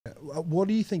what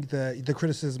do you think the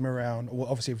criticism around, well,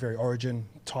 obviously a very Origin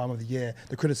time of the year,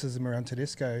 the criticism around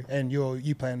Tedesco and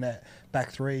you playing that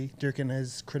back three, do you reckon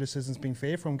his criticism's been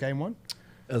fair from game one?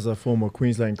 As a former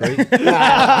Queensland great.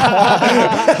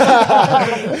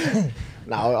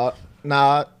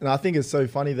 I think it's so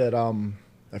funny that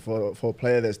for a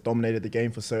player that's dominated the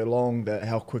game for so long, that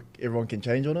how quick everyone can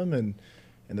change on him, and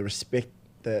the respect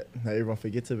that everyone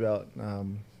forgets about.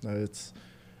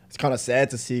 It's kind of sad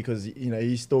to see, because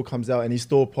he still comes out and he's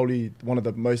still probably one of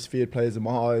the most feared players in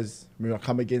my eyes. When I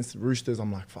come against Roosters,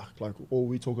 I'm like, fuck, like all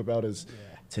we talk about is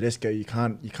Tedesco. You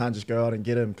can't just go out and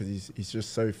get him, because he's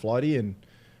just so flighty. And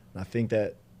I think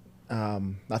that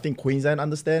I think Queensland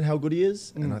understand how good he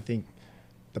is, and I think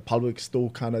the public still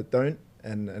kind of don't,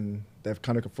 and they've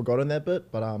kind of forgotten that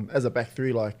bit. But as a back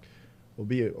three, like,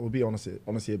 it'll be honestly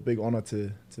a big honour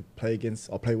to play against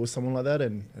or play with someone like that,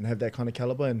 and have that kind of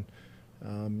calibre. And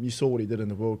you saw what he did in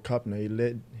the World Cup. He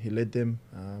led them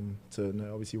to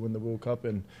obviously win the World Cup,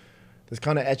 and there's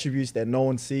kind of attributes that no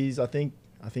one sees. I think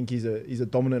he's a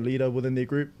dominant leader within their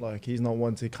group. Like, he's not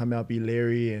one to come out, be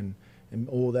leery and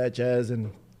all that jazz.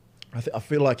 And I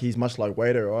feel like he's much like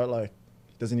Wader, right? Like,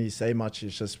 he doesn't need to say much.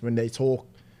 It's just when they talk,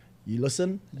 you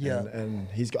listen. Yeah. And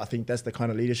I think that's the kind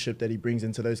of leadership that he brings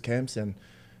into those camps and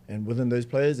within those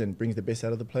players, and brings the best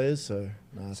out of the players. So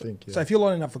I think. Yeah. So if you're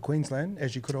lining up for Queensland,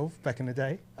 as you could have back in the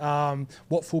day,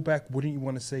 what fullback wouldn't you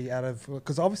want to see out of?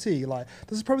 Because obviously, like,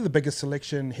 this is probably the biggest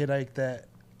selection headache that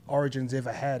Origin's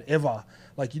ever had, ever.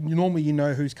 Like, normally you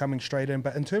know who's coming straight in,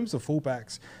 but in terms of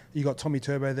fullbacks, you got Tommy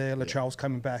Turbo there, Latrell's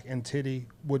coming back, and Teddy.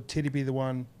 Would Teddy be the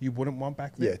one you wouldn't want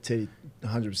back there? Yeah, Teddy,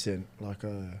 100%. Like,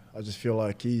 I just feel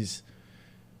like he's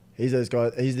those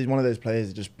guys. He's one of those players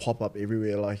that just pop up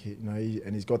everywhere. Like,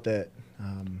 and he's got that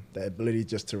ability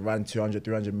just to run 200,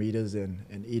 300 meters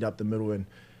and eat up the middle. And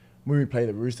when we play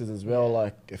the Roosters as well,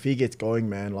 like, if he gets going,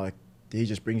 man, like, he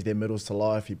just brings their middles to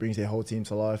life. He brings their whole team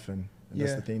to life, and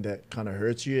that's the thing that kind of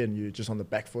hurts you, and you're just on the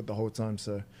back foot the whole time.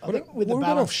 So I think with the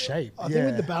balance of shape, I think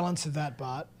with the balance of that,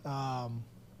 Bart,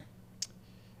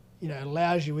 it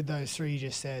allows you with those three you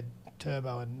just said,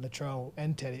 Turbo and Latrell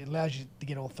and Teddy, it allows you to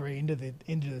get all three into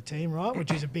the team, right?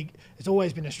 Which is it's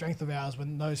always been a strength of ours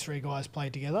when those three guys play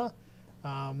together.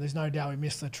 There's no doubt we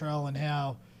miss Latrell and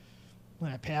how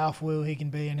powerful he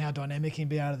can be and how dynamic he can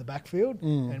be out of the backfield.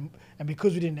 And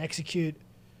because we didn't execute,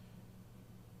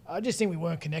 I just think we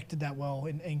weren't connected that well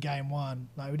in game one.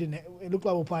 Like, we didn't. It looked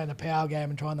like we were playing a power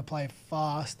game and trying to play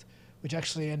fast, which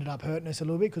actually ended up hurting us a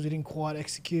little bit because we didn't quite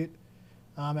execute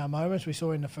our moments. We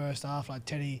saw in the first half, like,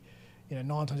 Teddy, 9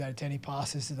 times out of 10 he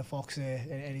passes to the Fox there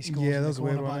and he scores. Yeah, that was a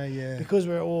weird one. Because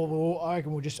I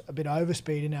reckon we're just a bit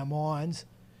overspeed in our minds,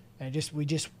 and we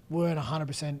just weren't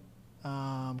 100%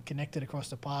 connected across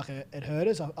the park. It hurt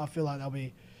us. I feel like they'll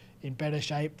be in better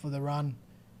shape for the run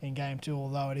in game two,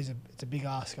 although it's a big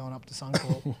ask going up to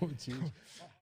Suncorp.